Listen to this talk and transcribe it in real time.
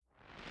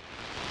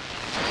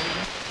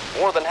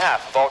More than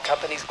half of all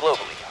companies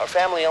globally are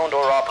family-owned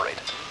or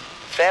operated.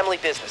 Family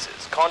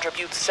businesses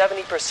contribute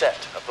 70%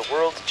 of the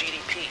world's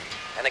GDP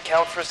and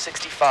account for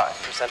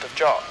 65% of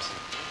jobs.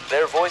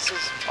 Their voices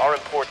are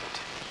important.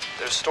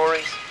 Their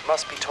stories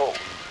must be told.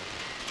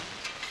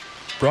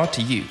 Brought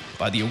to you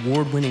by the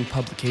award-winning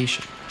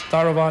publication,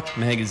 Tharovat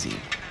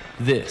Magazine.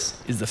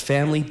 This is the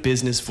Family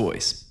Business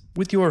Voice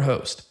with your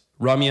host,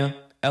 Ramya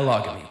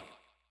El-Agami.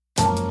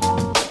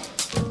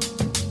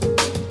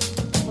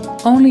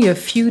 Only a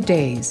few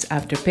days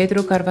after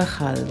Pedro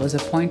Carvajal was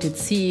appointed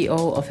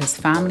CEO of his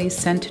family's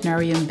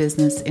centenarian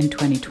business in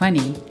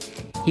 2020,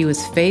 he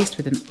was faced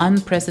with an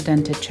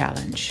unprecedented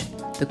challenge.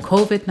 The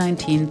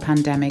COVID-19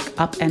 pandemic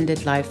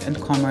upended life and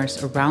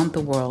commerce around the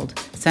world,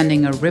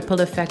 sending a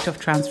ripple effect of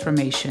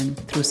transformation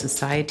through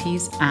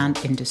societies and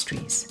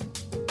industries.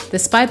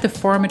 Despite the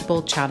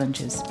formidable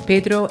challenges,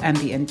 Pedro and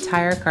the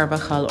entire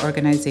Carvajal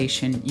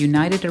organization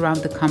united around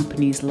the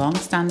company's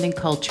long-standing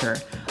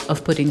culture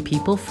of putting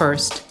people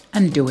first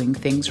and doing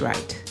things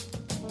right.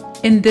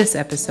 In this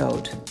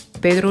episode,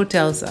 Pedro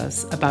tells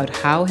us about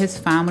how his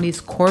family's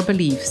core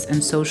beliefs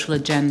and social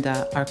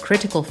agenda are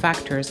critical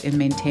factors in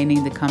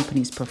maintaining the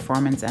company's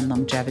performance and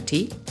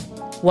longevity,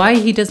 why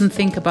he doesn't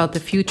think about the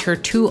future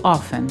too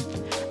often,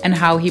 and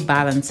how he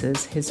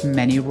balances his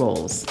many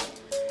roles.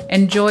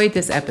 Enjoy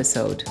this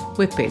episode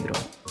with Pedro.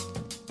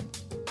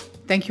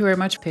 Thank you very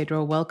much,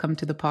 Pedro. Welcome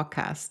to the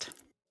podcast.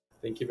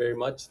 Thank you very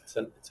much. It's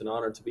an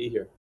honor to be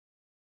here.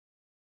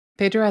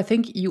 Pedro, I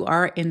think you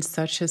are in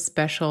such a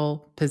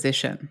special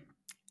position.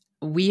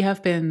 We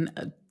have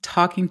been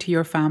talking to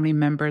your family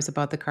members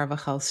about the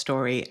Carvajal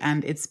story,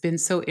 and it's been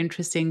so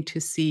interesting to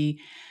see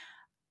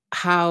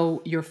how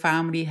your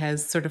family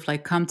has sort of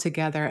like come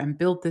together and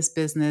built this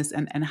business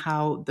and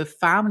how the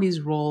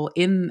family's role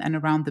in and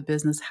around the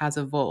business has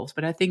evolved.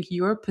 But I think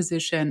your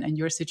position and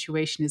your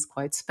situation is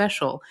quite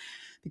special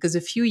because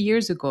a few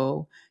years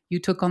ago, you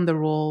took on the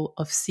role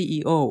of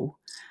CEO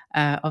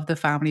of the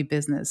family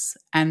business.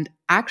 And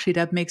actually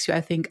that makes you,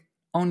 I think,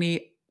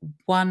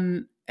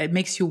 it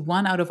makes you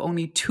one out of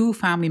only two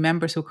family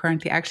members who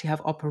currently actually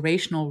have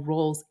operational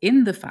roles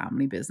in the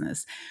family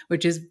business,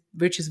 which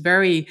is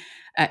very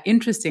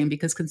interesting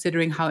because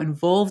considering how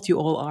involved you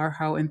all are,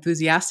 how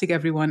enthusiastic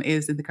everyone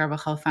is in the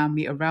Carvajal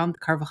family around the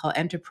Carvajal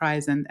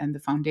enterprise and the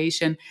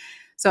foundation.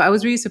 So I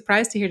was really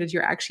surprised to hear that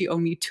you're actually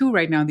only two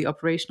right now in the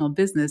operational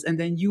business, and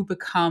then you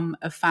become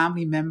a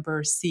family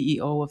member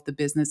CEO of the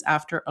business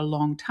after a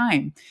long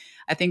time.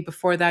 I think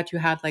before that you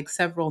had like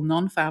several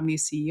non-family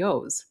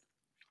CEOs.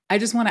 I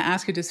just want to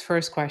ask you this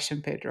first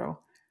question, Pedro.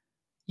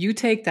 You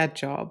take that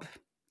job.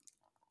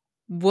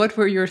 What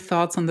were your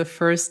thoughts on the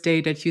first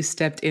day that you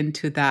stepped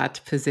into that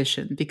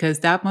position? Because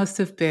that must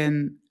have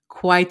been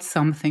quite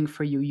something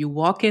for you. You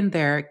walk in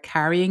there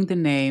carrying the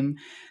name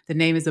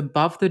is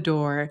above the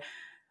door.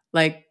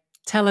 Like,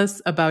 tell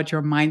us about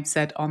your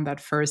mindset on that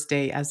first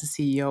day as the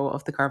CEO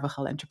of the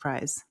Carvajal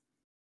enterprise.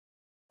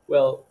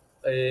 Well,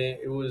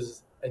 it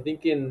was, I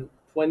think in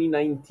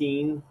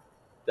 2019,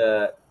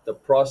 the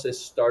process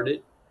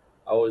started.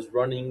 I was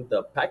running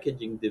the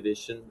packaging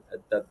division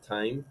at that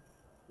time,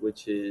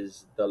 which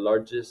is the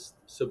largest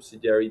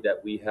subsidiary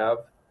that we have.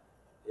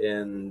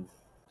 And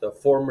the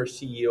former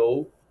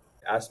CEO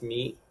asked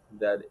me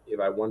that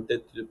if I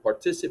wanted to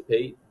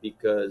participate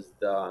because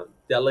the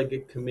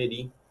delegate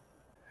committee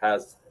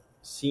has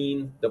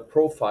seen the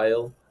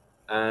profile,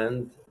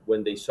 and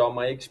when they saw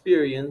my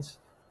experience,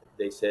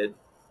 they said,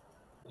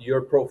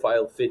 your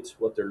profile fits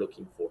what they're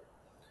looking for.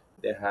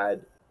 They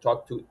had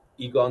talked to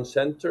Egon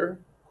Center,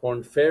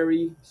 Korn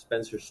Ferry,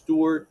 Spencer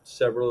Stewart,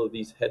 several of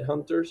these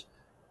headhunters.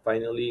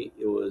 Finally,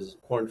 it was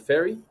Korn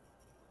Ferry,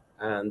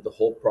 and the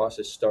whole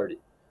process started.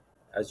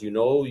 As you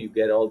know, you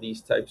get all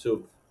these types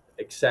of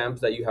exams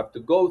that you have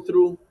to go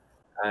through,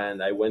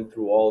 and I went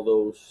through all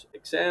those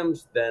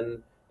exams.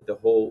 Then the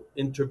whole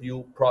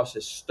interview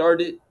process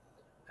started,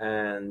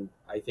 and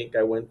I think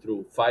I went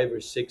through 5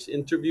 or 6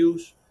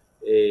 interviews,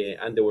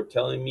 and they were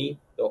telling me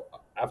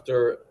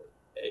after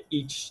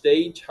each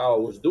stage how I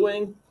was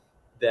doing.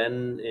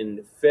 Then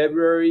in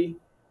February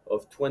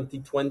of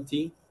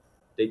 2020,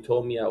 they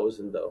told me I was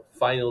in the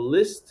final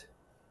list,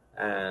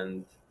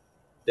 and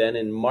then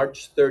in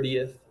March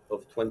 30th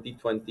of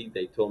 2020,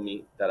 they told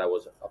me that I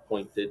was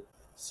appointed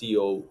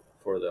CEO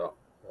for the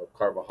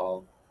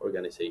Carvajal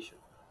organization.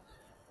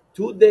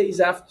 2 days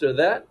after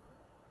that,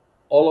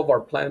 all of our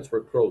plants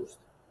were closed.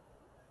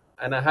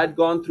 And I had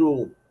gone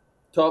through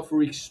tough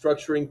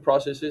restructuring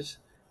processes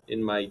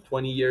in my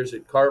 20 years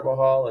at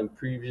Carvajal, and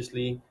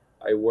previously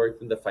I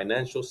worked in the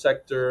financial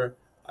sector.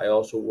 I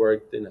also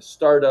worked in a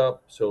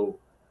startup. So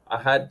I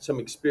had some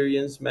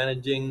experience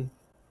managing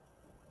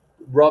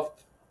rough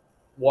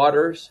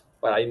waters,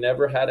 but I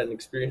never had an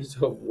experience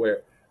of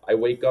where I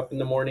wake up in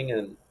the morning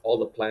and all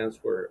the plants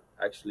were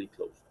actually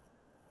closed.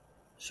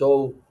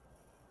 So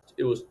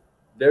it was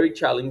very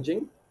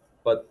challenging,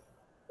 but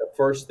the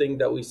first thing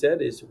that we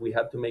said is we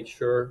had to make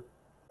sure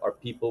our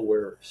people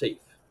were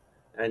safe.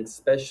 And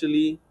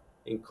especially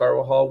in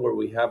Carvajal, where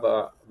we have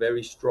a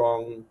very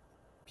strong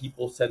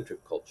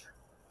people-centric culture,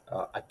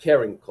 a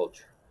caring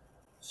culture.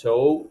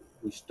 So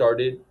we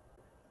started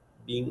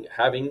being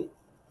having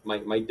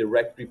my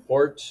direct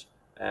reports,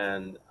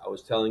 and I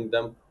was telling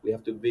them we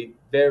have to be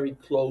very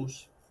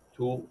close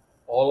to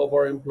all of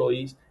our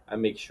employees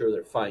and make sure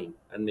they're fine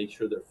and make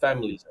sure their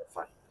families are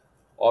fine.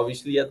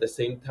 Obviously, at the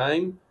same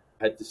time,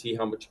 I had to see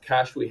how much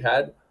cash we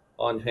had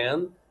on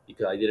hand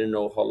because I didn't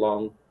know how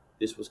long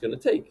this was going to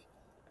take.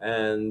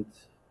 And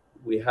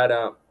we had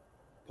a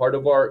part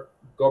of our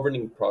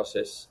governing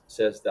process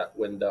says that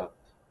when the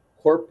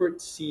corporate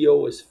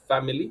CEO is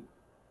family,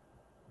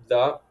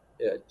 the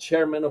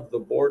chairman of the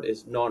board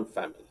is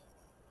non-family.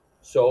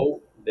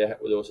 So there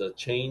was a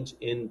change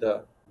in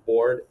the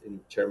board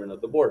and chairman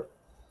of the board.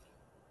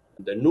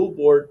 The new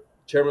board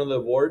chairman of the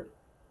board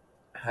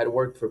had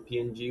worked for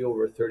P&G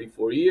over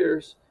 34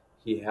 years.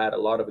 He had a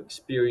lot of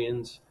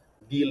experience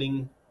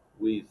dealing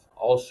with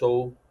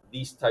also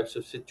these types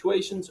of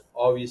situations.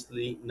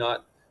 Obviously,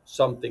 not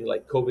something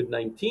like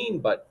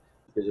COVID-19, but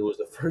because it was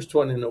the first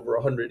one in over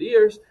 100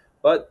 years.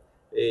 But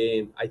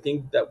I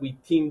think that we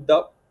teamed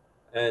up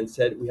and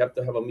said we have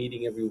to have a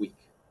meeting every week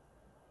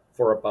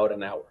for about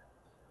an hour.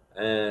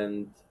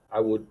 And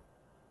I would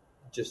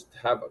just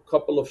have a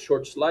couple of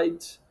short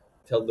slides,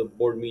 tell the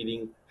board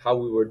meeting how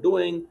we were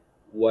doing,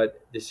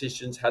 what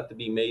decisions had to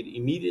be made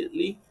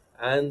immediately,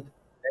 and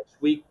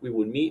next week we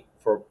would meet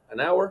for an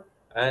hour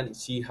and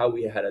see how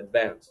we had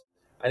advanced.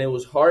 And it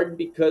was hard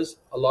because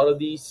a lot of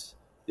these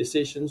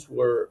decisions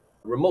were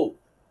remote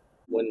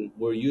when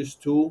we're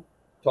used to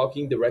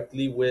talking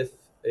directly with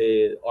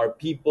our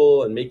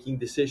people and making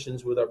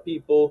decisions with our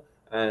people.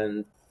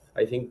 And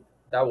I think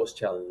that was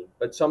challenging.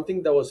 But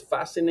something that was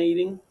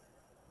fascinating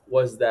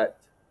was that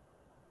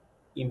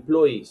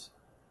employees,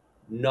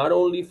 not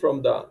only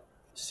from the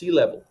C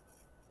level,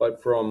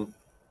 but from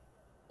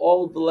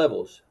all the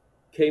levels,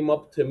 came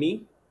up to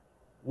me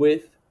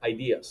with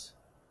ideas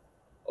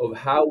of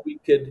how we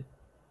could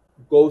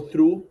go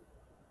through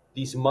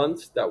these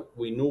months that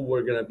we knew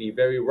were going to be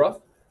very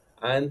rough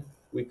and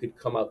we could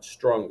come out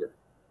stronger.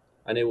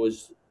 And it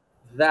was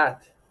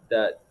that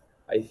that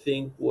I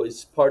think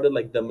was part of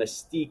like the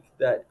mystique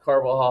that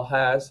Carvajal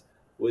has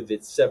with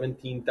its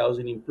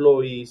 17,000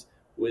 employees,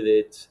 with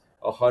its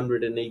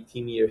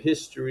 118-year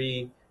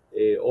history,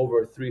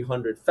 over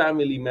 300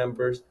 family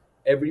members.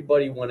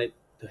 Everybody wanted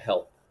to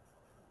help,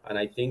 and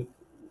I think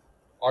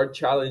our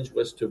challenge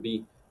was to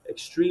be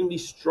extremely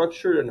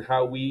structured in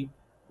how we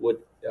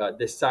would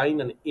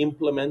design and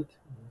implement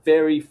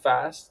very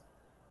fast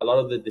a lot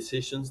of the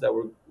decisions that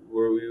we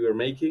were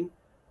making.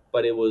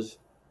 But it was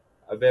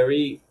a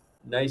very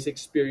nice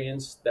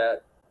experience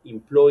that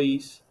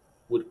employees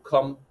would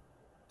come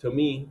to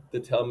me to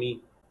tell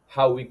me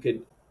how we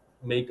could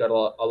make a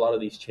lot of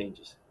these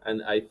changes.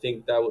 And I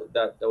think that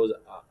was an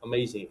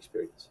amazing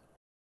experience.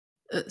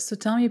 So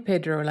tell me,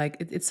 Pedro, like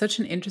it's such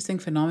an interesting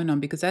phenomenon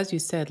because, as you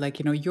said, like,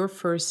 your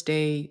first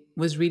day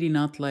was really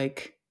not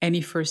like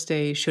any first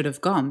day should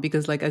have gone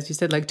because, like, as you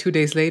said, like 2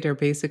 days later,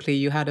 basically,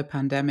 you had a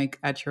pandemic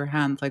at your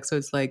hand. Like, so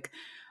it's like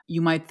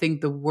you might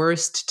think the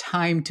worst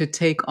time to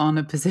take on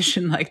a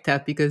position like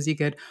that because you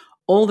get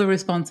all the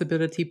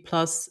responsibility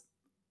plus,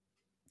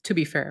 to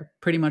be fair,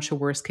 pretty much a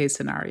worst case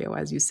scenario,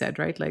 as you said,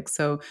 right? Like,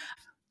 so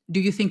do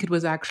you think it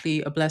was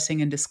actually a blessing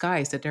in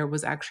disguise that there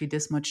was actually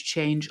this much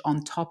change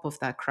on top of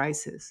that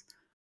crisis?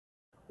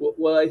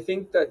 Well, I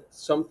think that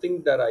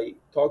something that I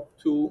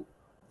talked to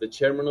the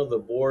chairman of the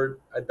board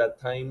at that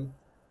time,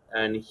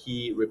 and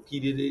he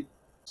repeated it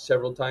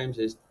several times,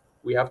 is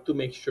we have to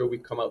make sure we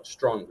come out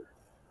stronger.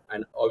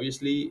 And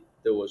obviously,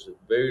 there was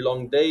very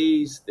long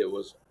days. There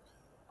was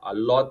a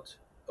lot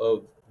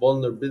of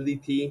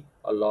vulnerability,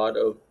 a lot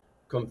of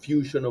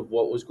confusion of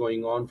what was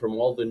going on from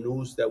all the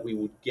news that we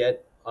would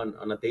get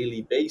on a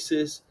daily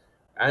basis.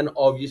 And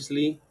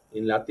obviously,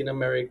 in Latin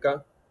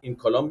America, in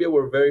Colombia,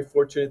 we're very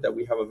fortunate that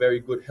we have a very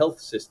good health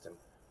system,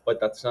 but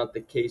that's not the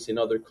case in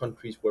other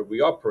countries where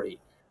we operate.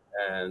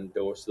 And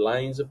there was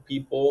lines of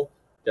people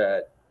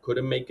that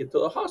couldn't make it to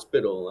the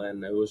hospital,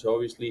 and it was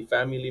obviously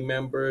family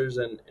members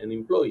and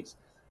employees.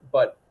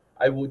 But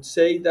I would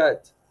say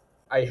that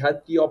I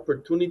had the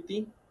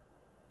opportunity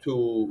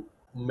to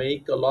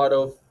make a lot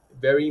of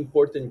very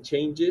important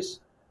changes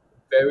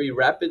very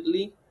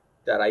rapidly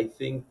that I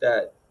think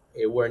that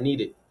were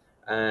needed.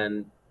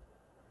 And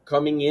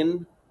coming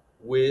in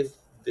with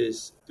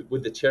this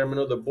with the chairman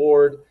of the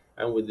board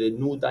and with the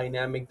new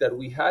dynamic that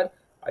we had,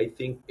 I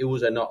think it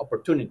was an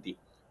opportunity.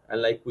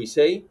 And like we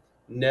say,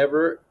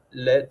 never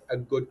let a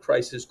good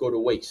crisis go to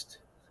waste.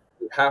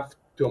 We have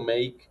to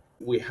make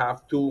we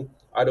have to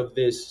out of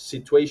this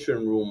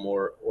situation room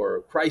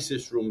or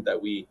crisis room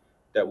that we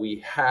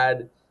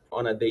had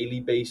on a daily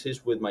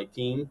basis with my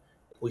team.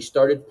 We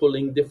started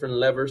pulling different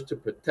levers to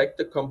protect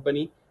the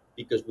company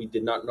because we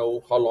did not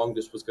know how long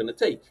this was going to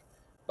take.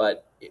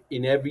 But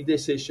in every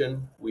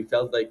decision, we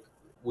felt like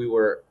we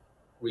were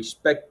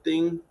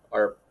respecting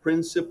our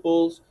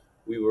principles,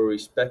 we were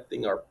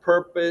respecting our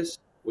purpose,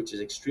 which is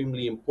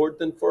extremely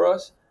important for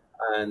us.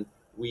 And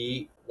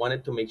we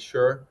wanted to make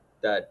sure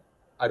that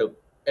out of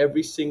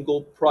every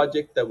single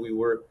project that we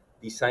were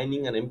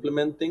designing and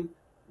implementing,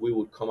 we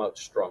would come out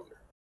stronger.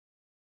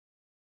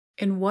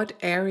 In what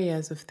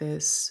areas of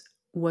this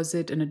was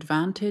it an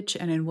advantage,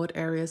 and in what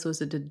areas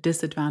was it a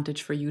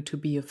disadvantage for you to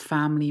be a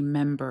family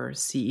member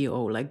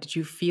CEO? Like, did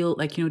you feel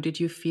like, did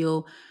you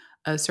feel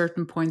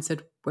certain points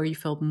that where you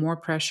felt more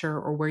pressure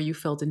or where you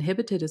felt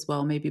inhibited as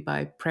well, maybe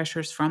by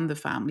pressures from the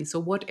family? So,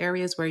 what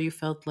areas where you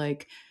felt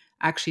like,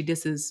 actually,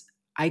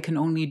 I can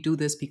only do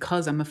this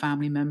because I'm a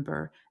family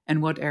member,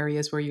 and what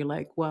areas where you're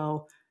like,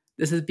 well,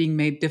 this is being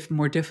made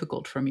more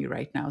difficult for me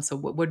right now? So,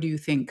 what do you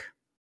think?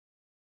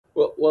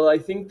 Well, I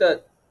think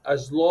that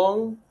as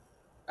long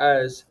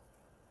as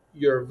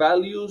your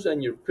values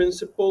and your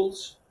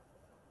principles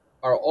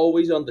are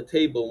always on the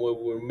table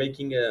when we're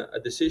making a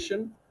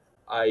decision,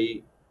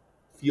 I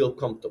feel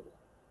comfortable.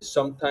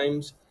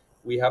 Sometimes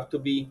we have to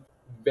be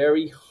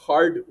very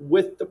hard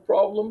with the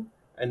problem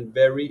and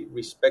very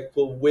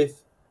respectful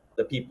with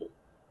the people.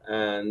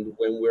 And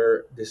when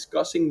we're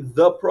discussing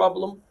the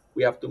problem,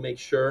 we have to make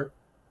sure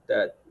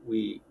that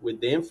with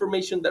the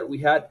information that we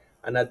had,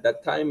 and at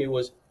that time it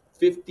was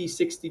 50,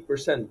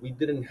 60%, we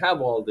didn't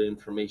have all the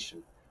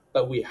information,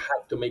 but we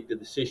had to make the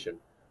decision.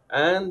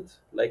 And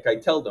like I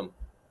tell them,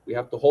 we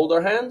have to hold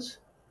our hands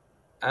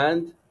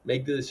and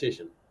make the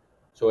decision.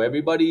 So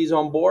everybody is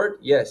on board,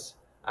 yes.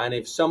 And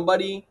if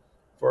somebody,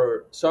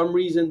 for some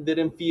reason,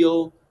 didn't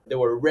feel they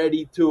were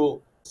ready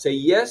to say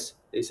yes,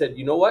 they said,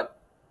 you know what?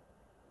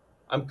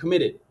 I'm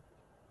committed.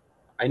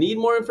 I need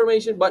more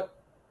information, but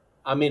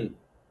I'm in.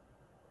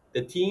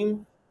 The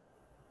team,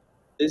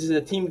 this is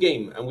a team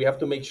game, and we have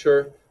to make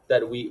sure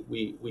that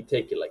we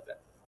take it like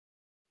that.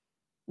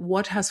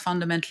 What has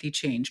fundamentally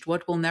changed?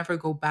 What will never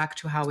go back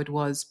to how it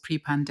was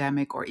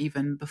pre-pandemic or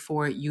even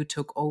before you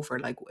took over?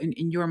 Like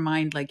in your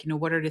mind, like,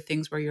 what are the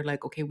things where you're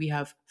like, okay, we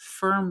have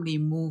firmly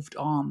moved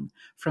on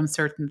from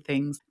certain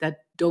things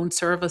that don't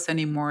serve us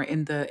anymore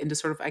in the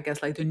sort of, I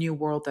guess, like the new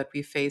world that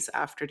we face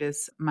after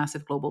this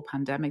massive global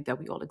pandemic that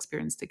we all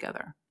experienced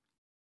together?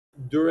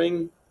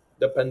 During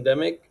the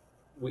pandemic,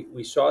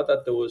 we saw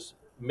that there was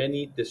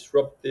many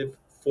disruptive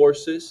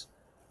forces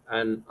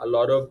and a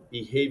lot of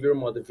behavior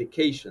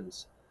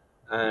modifications.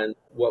 And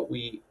what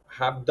we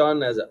have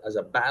done as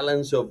a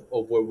balance of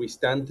where we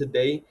stand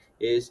today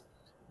is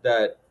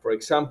that, for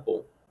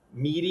example,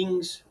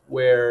 meetings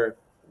where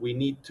we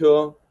need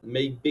to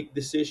make big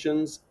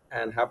decisions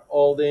and have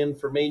all the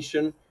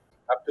information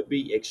have to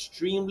be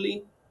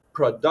extremely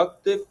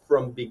productive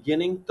from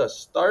beginning to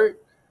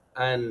start,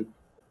 and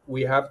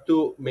we have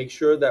to make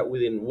sure that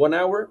within 1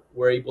 hour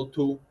we're able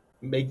to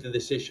make the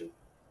decision.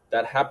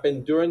 That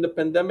happened during the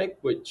pandemic,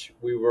 which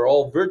we were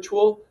all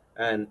virtual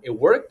and it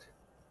worked,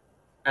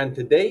 and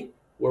today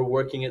we're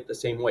working it the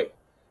same way.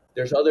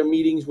 There's other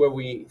meetings where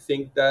we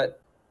think that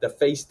the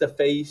face to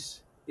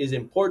face is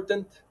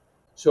important.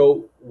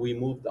 So we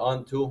moved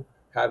on to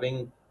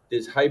having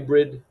this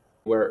hybrid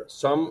where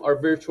some are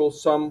virtual,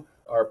 some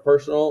are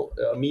personal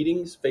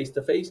meetings face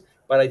to face.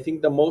 But I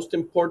think the most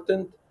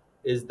important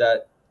is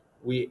that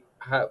we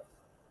have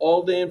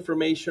all the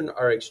information,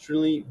 are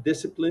extremely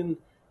disciplined,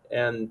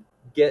 and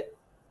get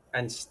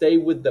and stay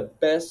with the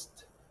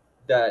best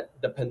that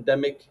the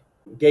pandemic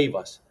gave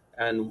us.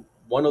 And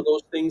one of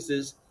those things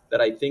is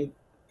that I think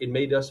it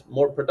made us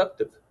more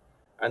productive.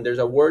 And there's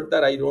a word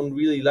that I don't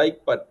really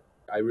like, but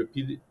I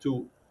repeat it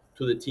to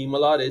the team a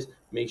lot, is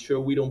make sure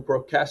we don't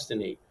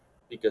procrastinate,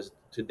 because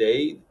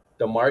today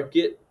the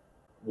market,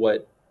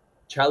 what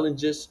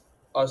challenges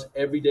us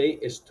every day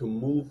is to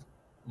move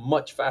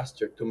much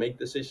faster, to make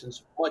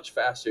decisions much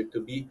faster, to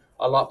be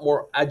a lot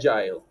more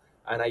agile.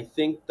 And I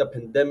think the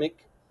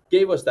pandemic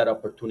gave us that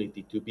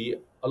opportunity to be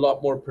a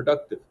lot more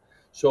productive.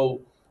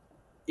 So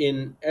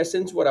in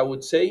essence, what I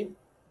would say,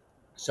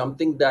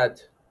 something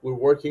that we're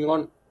working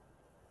on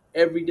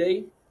every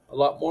day a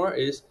lot more,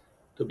 is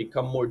to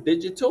become more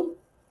digital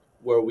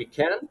where we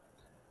can,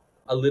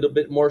 a little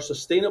bit more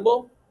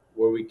sustainable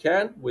where we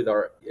can with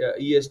our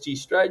ESG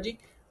strategy,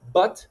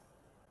 but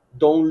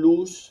don't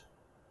lose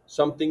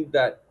something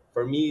that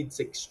for me it's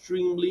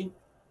extremely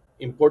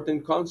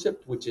important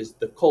concept, which is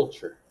the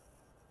culture.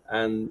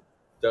 And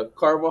the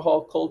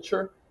Carvajal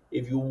culture,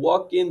 if you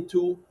walk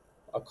into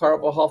a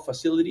Carvajal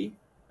facility,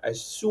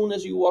 as soon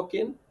as you walk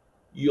in,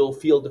 you'll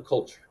feel the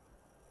culture.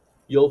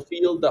 You'll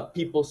feel the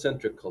people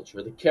centric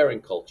culture, the caring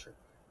culture.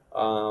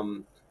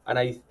 And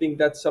I think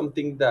that's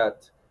something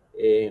that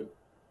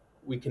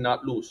we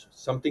cannot lose,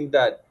 something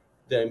that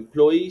the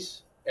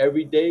employees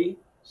every day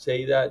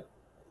say that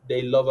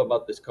they love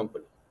about this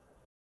company.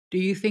 Do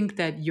you think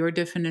that your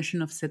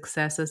definition of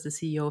success as the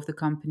CEO of the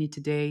company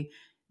today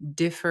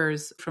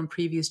differs from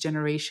previous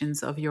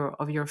generations of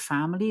your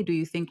family? Do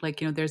you think, like,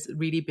 there's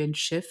really been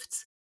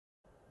shifts?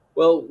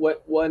 Well,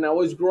 when I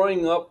was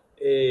growing up,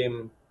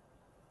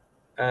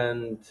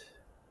 and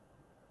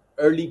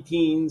early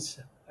teens,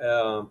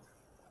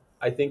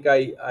 I think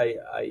I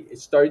it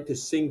started to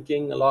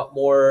sinking a lot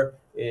more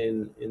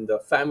in the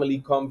family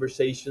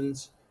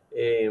conversations,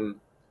 um,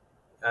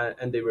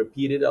 and they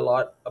repeated a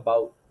lot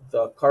about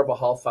the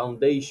Carvajal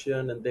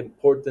Foundation and the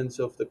importance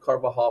of the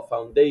Carvajal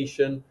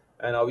Foundation.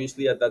 And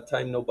obviously, at that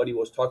time, nobody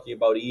was talking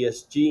about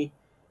ESG.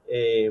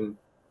 Um,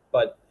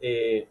 but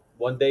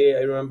one day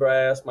I remember I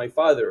asked my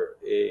father,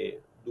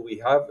 "Do we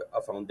have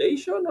a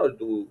foundation, or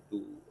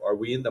are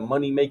we in the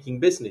money making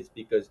business?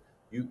 Because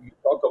you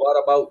talk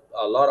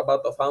a lot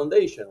about the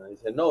foundation." And he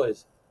said, "No,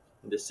 it's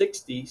in the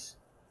 '60s.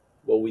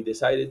 What we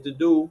decided to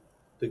do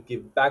to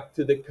give back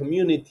to the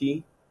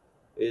community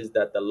is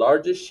that the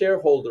largest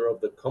shareholder of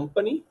the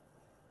company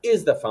is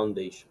the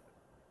foundation."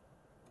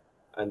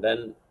 And then,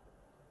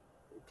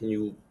 can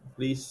you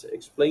please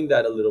explain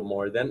that a little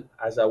more? Then,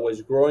 as I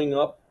was growing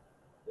up,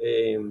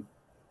 um,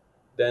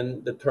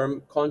 then the term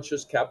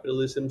conscious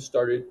capitalism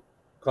started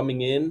coming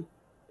in,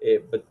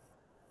 but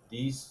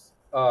these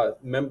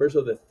members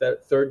of the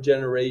third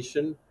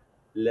generation,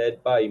 led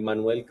by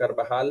Manuel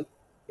Carvajal,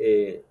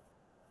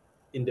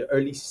 in the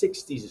early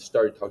 '60s,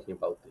 started talking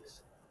about this.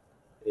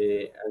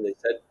 And they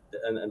said,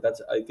 and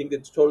that's, I think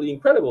it's totally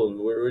incredible. And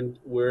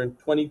we're in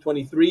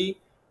 2023,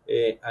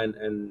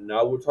 and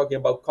now we're talking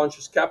about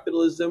conscious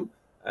capitalism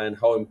and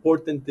how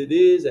important it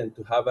is, and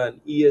to have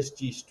an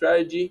ESG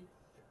strategy.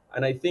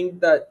 And I think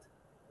that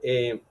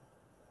um,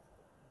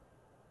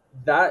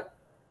 that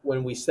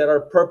when we set our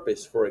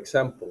purpose, for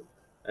example,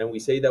 and we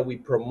say that we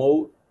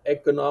promote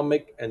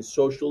economic and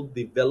social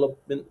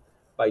development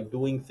by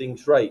doing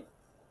things right,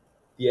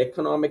 the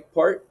economic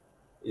part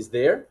is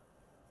there,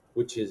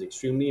 which is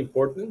extremely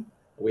important.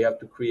 We have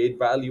to create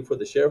value for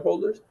the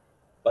shareholders,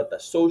 but the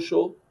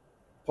social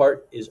part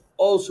is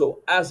also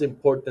as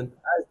important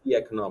as the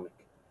economic.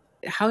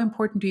 How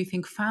important do you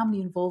think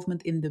family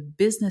involvement in the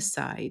business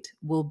side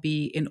will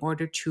be in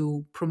order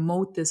to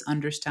promote this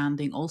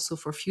understanding also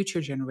for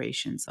future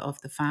generations of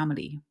the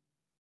family?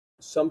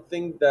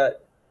 Something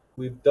that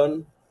we've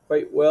done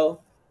quite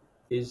well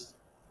is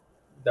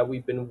that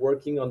we've been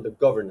working on the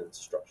governance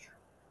structure.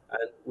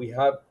 And we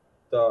have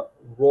the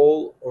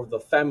role of the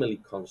family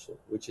council,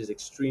 which is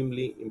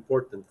extremely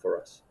important for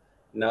us.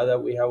 Now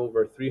that we have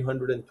over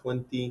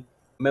 320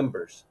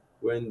 members,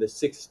 we're in the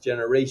sixth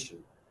generation.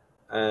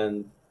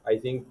 And I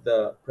think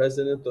the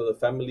president of the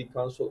family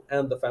council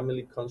and the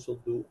family council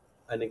do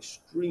an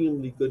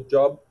extremely good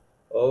job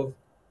of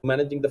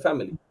managing the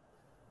family.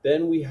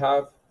 Then we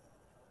have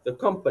the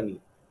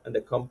company, and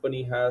the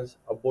company has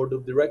a board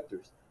of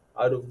directors.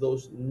 Out of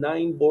those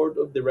 9 board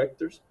of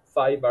directors,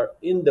 5 are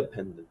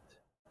independent.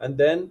 And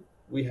then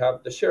we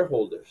have the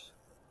shareholders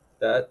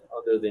that,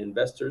 under the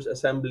investors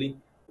assembly,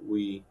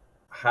 we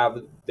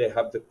they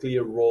have the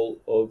clear role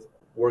of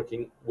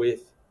working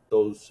with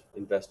those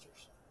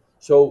investors.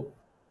 So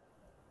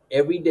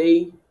every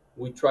day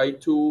we try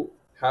to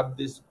have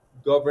this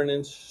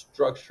governance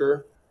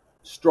structure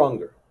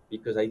stronger,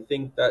 because I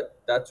think that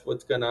that's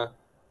what's going to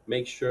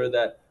make sure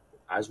that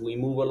as we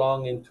move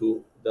along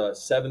into the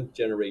seventh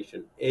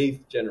generation,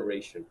 eighth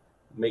generation,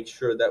 make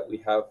sure that we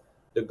have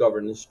the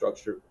governance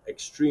structure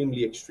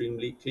extremely,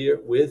 extremely clear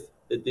with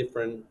the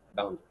different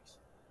boundaries.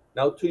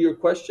 Now, to your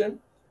question,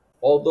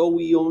 although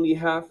we only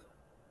have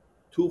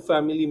 2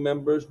 family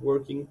members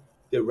working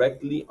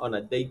directly on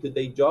a day to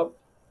day job,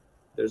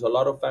 there's a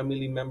lot of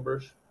family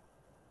members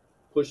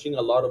pushing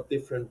a lot of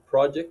different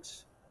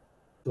projects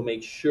to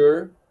make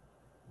sure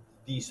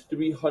these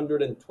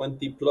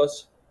 320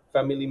 plus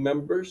family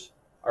members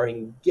are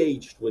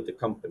engaged with the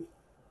company.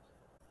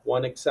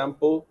 One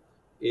example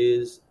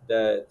is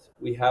that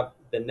we have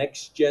the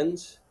next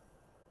gens,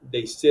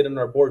 they sit in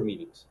our board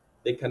meetings.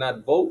 They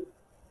cannot vote,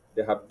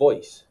 they have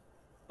voice.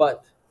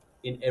 But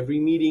in every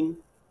meeting,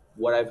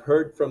 what I've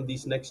heard from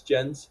these next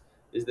gens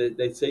is that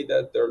they say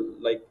that they're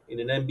like in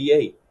an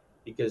MBA,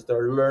 because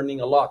they're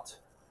learning a lot,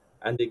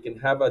 and they can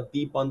have a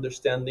deep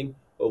understanding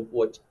of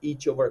what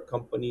each of our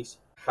companies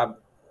have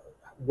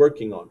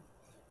working on.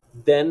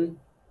 Then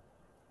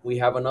we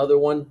have another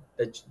one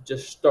that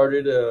just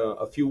started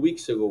a few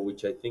weeks ago,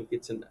 which I think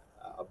it's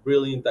a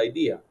brilliant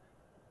idea.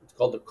 It's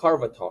called the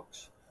Carva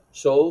Talks.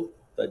 So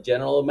the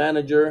general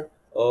manager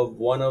of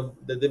one of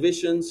the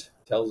divisions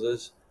tells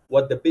us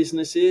what the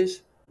business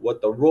is,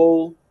 what the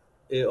role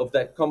of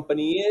that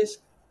company is,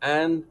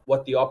 and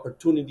what the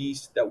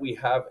opportunities that we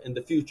have in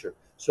the future.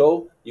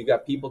 So you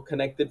got people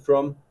connected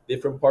from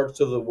different parts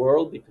of the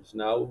world, because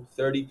now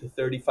 30 to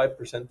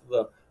 35%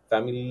 of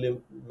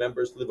the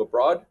members live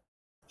abroad.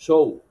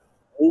 So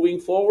moving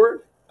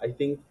forward, I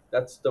think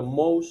that's the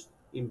most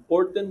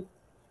important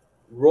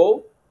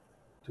role,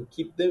 to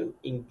keep them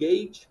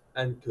engaged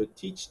and to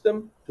teach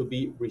them to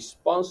be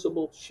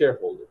responsible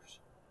shareholders.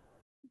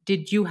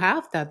 Did you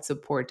have that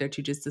support that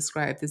you just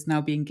described is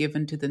now being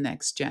given to the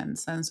next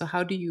gens? And so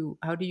how do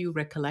you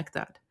recollect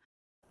that?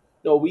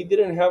 No, we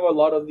didn't have a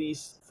lot of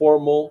these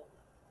formal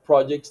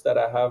projects that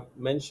I have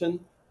mentioned,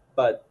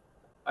 but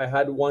I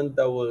had one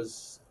that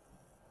was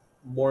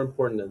more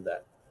important than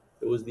that.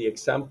 It was the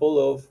example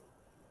of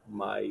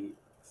my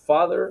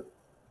father,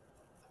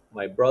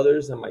 my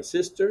brothers, and my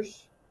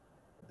sisters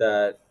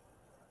that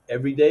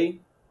every day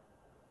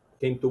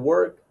came to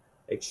work,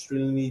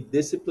 extremely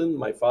disciplined.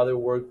 My father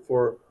worked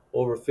for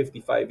over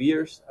 55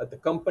 years at the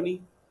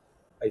company.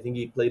 I think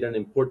he played an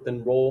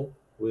important role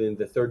within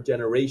the third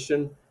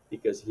generation,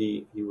 because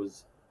he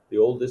was the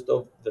oldest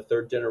of the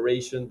third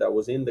generation that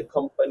was in the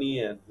company,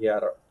 and he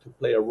had to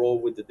play a role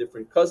with the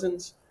different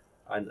cousins.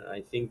 and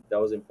I think that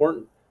was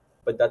important.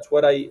 But that's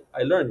what I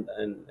learned,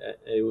 and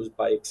it was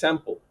by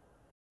example.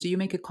 Do you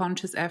make a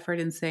conscious effort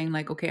in saying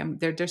like, okay,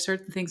 there's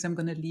certain things I'm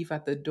going to leave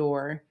at the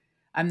door.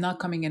 I'm not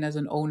coming in as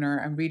an owner.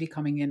 I'm really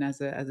coming in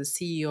as a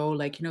CEO.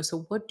 Like,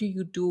 so what do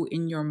you do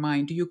in your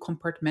mind? Do you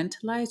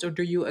compartmentalize, or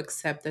do you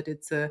accept that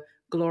it's a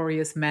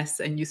glorious mess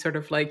and you sort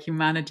of like you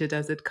manage it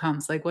as it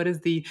comes? Like, what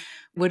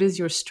is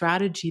your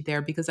strategy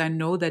there? Because I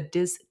know that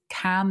this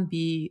can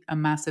be a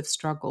massive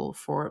struggle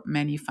for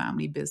many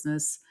family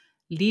business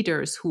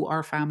leaders who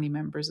are family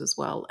members as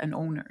well and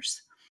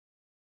owners.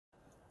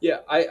 Yeah,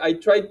 I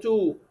try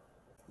to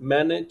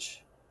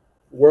manage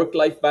work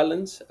life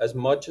balance as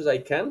much as I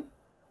can.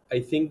 I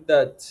think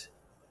that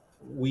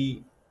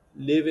we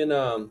live in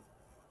a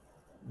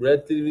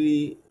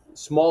relatively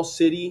small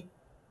city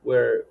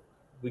where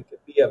we could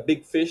be a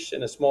big fish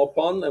in a small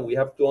pond, and we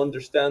have to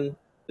understand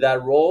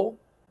that role.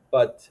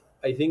 But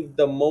I think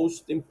the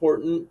most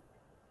important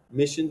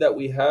mission that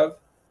we have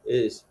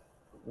is,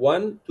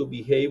 one, to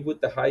behave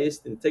with the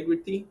highest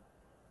integrity,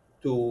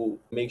 to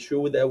make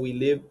sure that we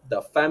live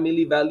the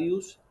family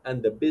values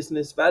and the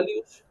business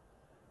values,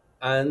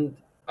 and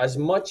as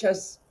much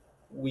as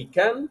we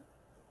can,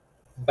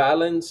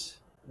 balance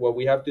what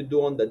we have to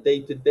do on the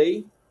day to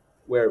day,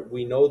 where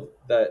we know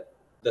that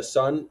the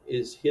sun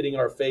is hitting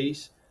our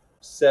face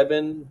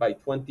 7 by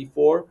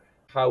 24,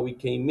 how we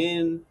came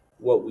in,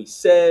 what we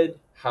said,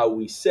 how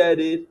we said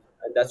it,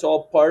 and that's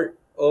all part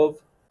of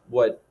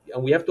what,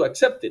 and we have to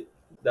accept it.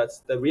 That's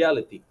the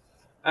reality.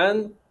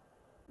 And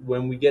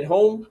when we get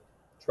home,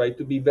 try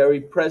to be very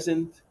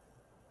present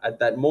at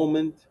that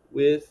moment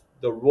with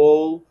the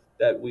role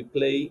that we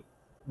play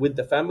with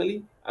the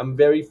family. I'm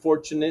very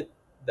fortunate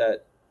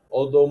that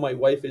although my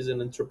wife is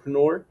an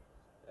entrepreneur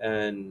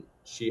and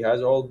she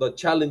has all the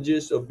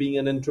challenges of being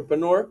an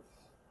entrepreneur,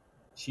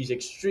 she's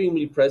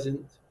extremely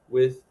present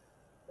with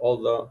all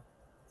the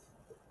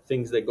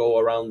things that go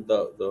around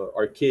the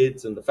our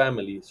kids and the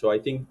family. So I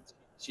think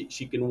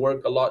she can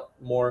work a lot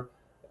more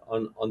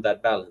on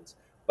that balance.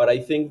 But I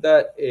think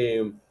that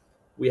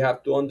we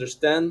have to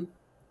understand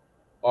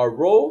our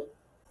role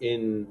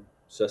in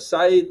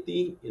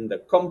society, in the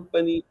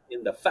company,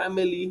 in the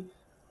family,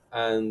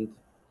 and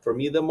for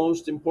me, the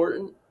most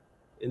important,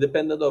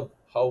 independent of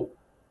how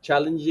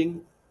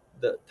challenging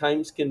the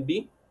times can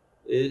be,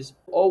 is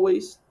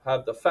always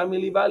have the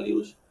family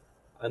values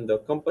and the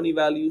company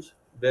values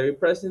very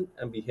present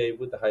and behave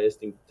with the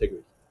highest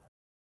integrity.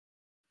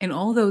 In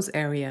all those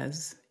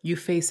areas, you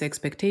face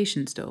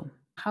expectations, though.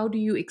 How do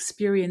you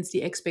experience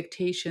the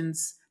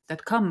expectations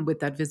that come with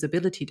that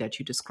visibility that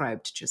you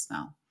described just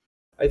now?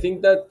 I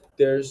think that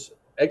there's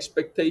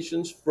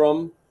expectations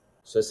from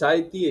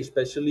society,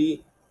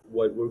 especially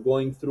what we're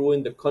going through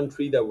in the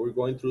country, that we're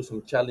going through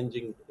some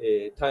challenging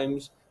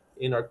times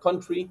in our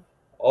country,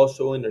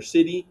 also in our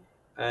city,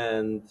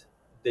 and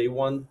they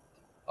want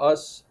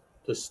us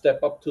to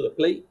step up to the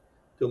plate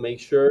to make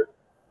sure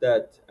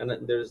that, and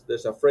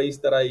there's a phrase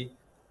that I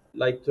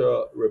like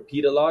to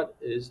repeat a lot,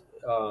 is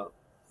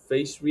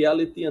face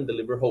reality and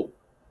deliver hope,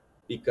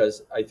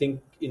 because I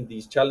think in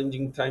these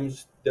challenging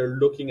times, they're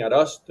looking at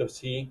us to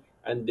see,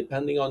 and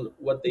depending on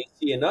what they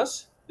see in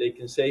us, they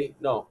can say,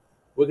 no,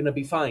 we're going to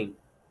be fine.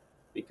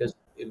 Because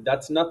if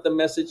that's not the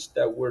message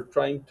that we're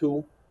trying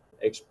to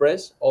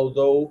express,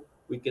 although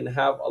we can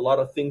have a lot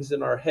of things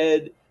in our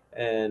head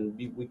and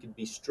we could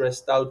be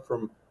stressed out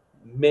from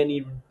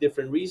many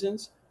different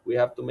reasons, we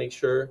have to make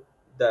sure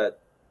that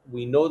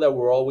we know that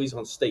we're always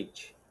on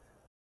stage.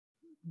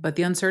 But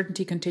the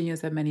uncertainty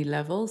continues at many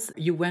levels.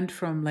 You went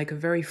from like a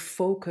very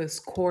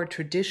focused, core,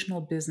 traditional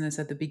business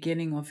at the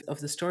beginning of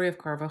the story of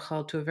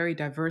Carvajal to a very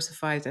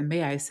diversified and,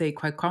 may I say,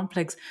 quite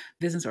complex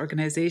business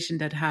organization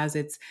that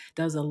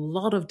does a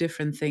lot of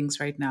different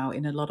things right now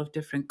in a lot of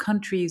different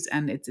countries.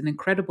 And it's an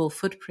incredible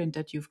footprint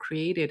that you've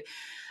created.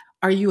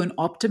 Are you an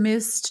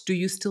optimist? Do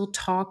you still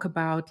talk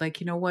about, like,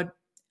 what?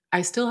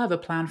 I still have a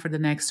plan for the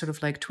next sort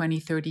of like 20,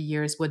 30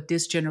 years, what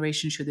this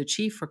generation should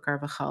achieve for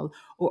Carvajal?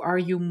 Or are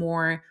you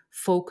more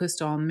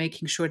focused on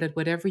making sure that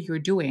whatever you're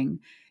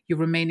doing, you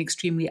remain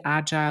extremely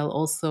agile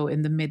also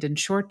in the mid and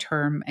short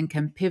term and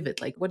can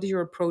pivot? Like, what is your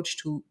approach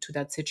to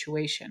that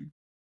situation?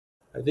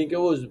 I think it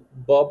was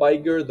Bob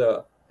Iger,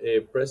 the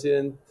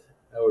president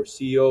or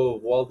CEO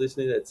of Walt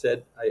Disney, that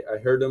said, I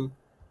heard him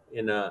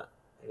in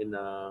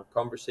a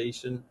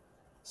conversation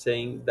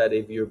saying that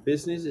if your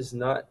business is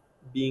not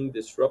being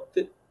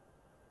disrupted,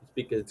 it's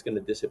because it's going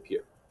to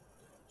disappear.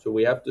 So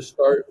we have to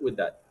start with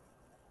that.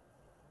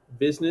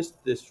 Business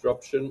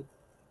disruption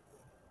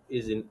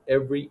is in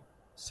every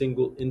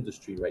single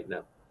industry right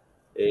now.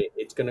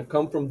 It's going to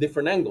come from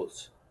different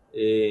angles,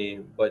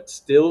 but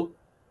still,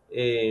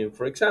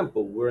 for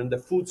example, we're in the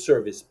food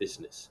service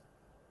business.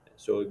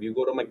 So if you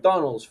go to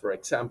McDonald's, for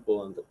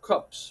example, and the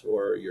cups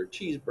or your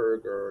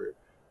cheeseburger or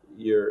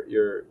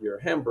your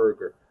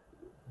hamburger,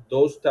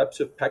 those types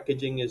of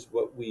packaging is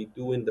what we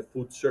do in the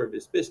food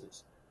service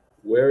business.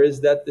 Where is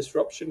that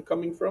disruption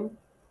coming from?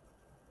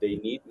 They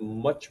need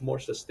much more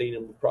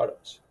sustainable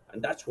products,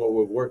 and that's what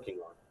we're working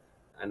on.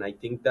 And I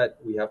think that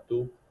we have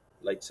to,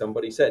 like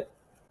somebody said,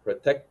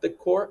 protect the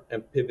core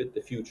and pivot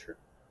the future.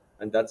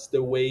 And that's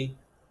the way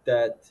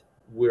that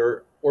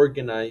we're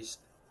organized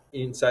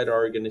inside our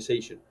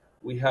organization.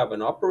 We have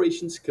an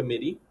operations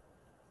committee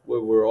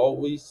where we're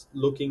always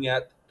looking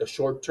at the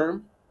short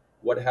term,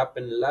 what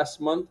happened last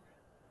month,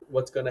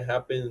 what's going to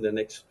happen in the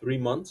next 3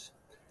 months.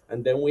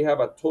 And then we have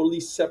a totally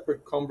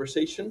separate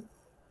conversation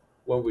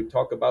when we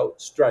talk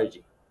about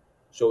strategy.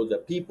 So the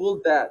people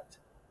that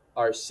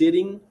are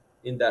sitting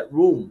in that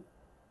room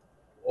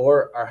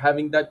or are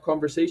having that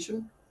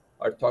conversation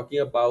are talking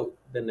about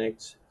the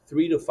next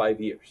 3 to 5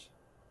 years.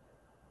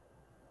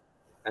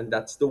 And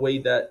that's the way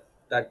that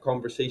that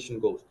conversation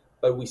goes.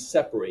 But we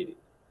separate it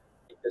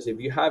because if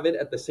you have it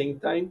at the same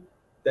time,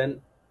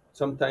 then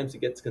sometimes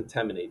it gets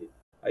contaminated.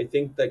 I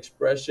think the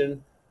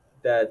expression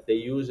that they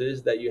use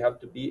is that you have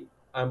to be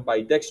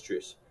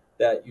ambidextrous,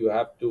 that you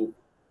have to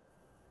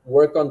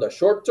work on the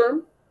short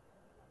term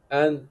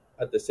and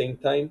at the same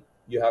time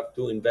you have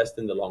to invest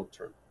in the long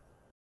term.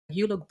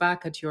 You look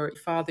back at your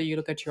father, you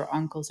look at your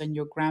uncles and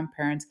your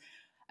grandparents.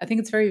 I think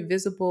it's very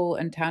visible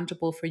and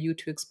tangible for you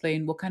to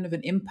explain what kind of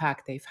an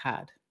impact they've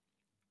had,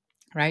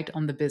 right,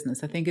 on the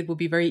business. I think it would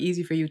be very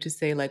easy for you to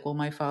say, like, well,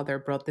 my father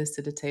brought this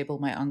to the table,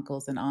 my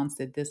uncles and aunts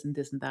did this and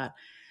this and that.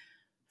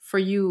 For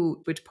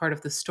you, which part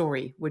of the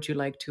story would you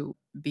like to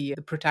be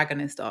the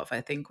protagonist of,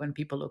 I think, when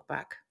people look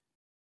back?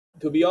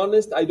 To be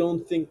honest, I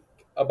don't think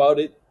about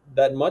it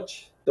that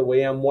much. The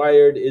way I'm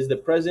wired is the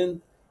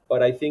present,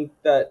 but I think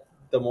that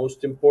the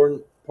most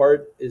important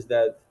part is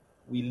that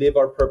we live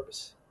our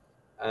purpose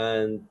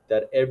and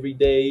that every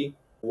day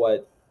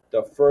what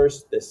the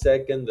first, the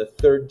second, the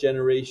third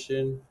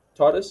generation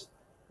taught us,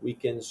 we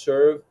can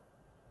serve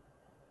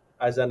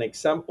as an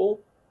example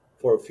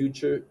for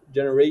future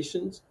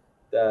generations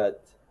that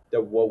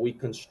what we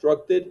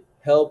constructed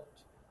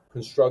helped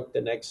construct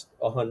the next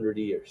 100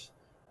 years.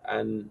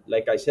 And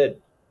like I said,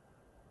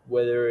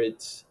 whether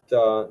it's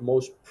the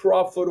most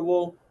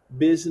profitable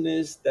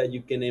business that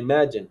you can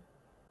imagine,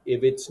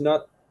 if it's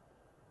not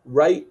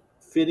right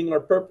fitting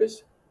our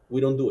purpose, we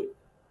don't do it.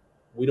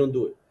 We don't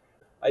do it.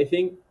 I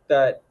think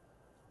that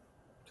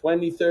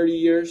 20, 30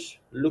 years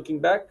looking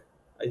back,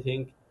 I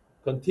think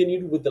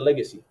continued with the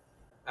legacy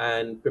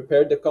and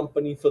prepared the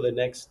company for the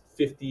next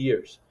 50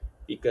 years.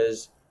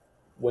 Because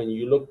when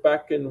you look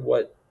back in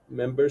what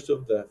members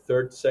of the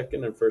third,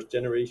 second, and first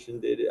generation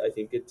did, I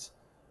think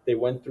they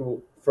went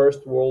through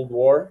First World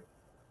War.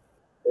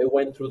 They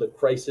went through the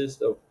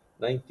crisis of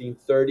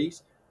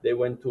 1930s. They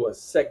went to a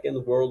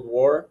Second World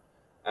War,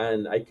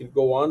 and I could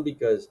go on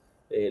because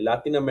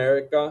Latin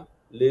America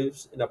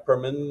lives in a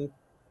permanent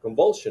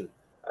convulsion.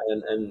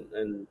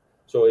 And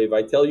so if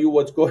I tell you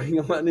what's going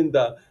on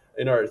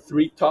in our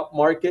three top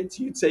markets,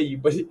 you'd say,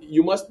 but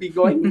you must be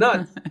going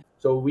nuts.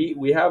 So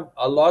we have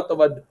a lot of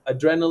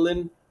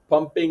adrenaline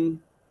pumping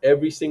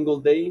every single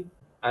day,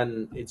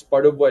 and it's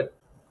part of what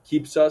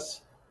keeps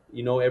us,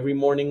 every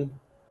morning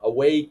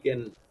awake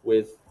and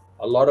with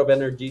a lot of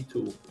energy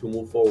to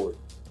move forward.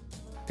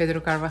 Pedro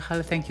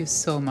Carvajal, thank you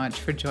so much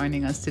for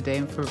joining us today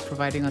and for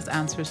providing us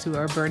answers to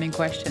our burning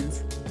questions.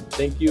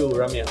 Thank you,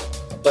 Ramya.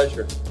 A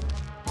pleasure.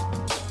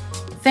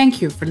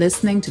 Thank you for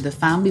listening to The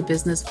Family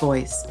Business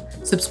Voice.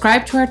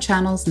 Subscribe to our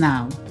channels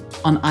now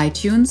on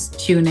iTunes,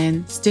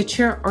 TuneIn,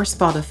 Stitcher, or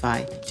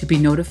Spotify to be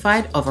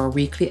notified of our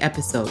weekly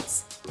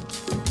episodes.